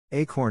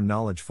Acorn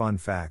Knowledge Fun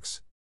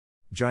Facts.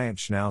 Giant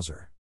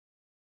Schnauzer.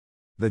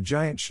 The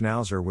giant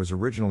Schnauzer was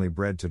originally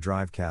bred to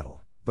drive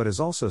cattle, but has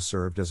also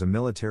served as a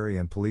military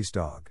and police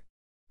dog.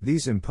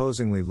 These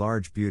imposingly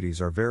large beauties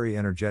are very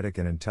energetic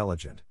and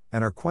intelligent,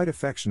 and are quite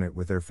affectionate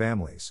with their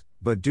families,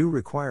 but do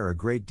require a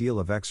great deal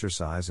of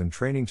exercise and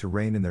training to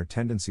rein in their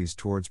tendencies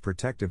towards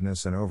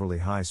protectiveness and overly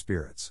high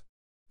spirits.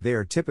 They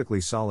are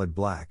typically solid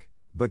black,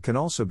 but can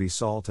also be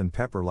salt and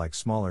pepper like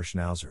smaller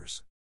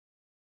schnauzers.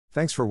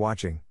 Thanks for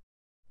watching.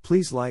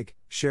 Please like,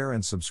 share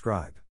and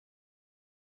subscribe.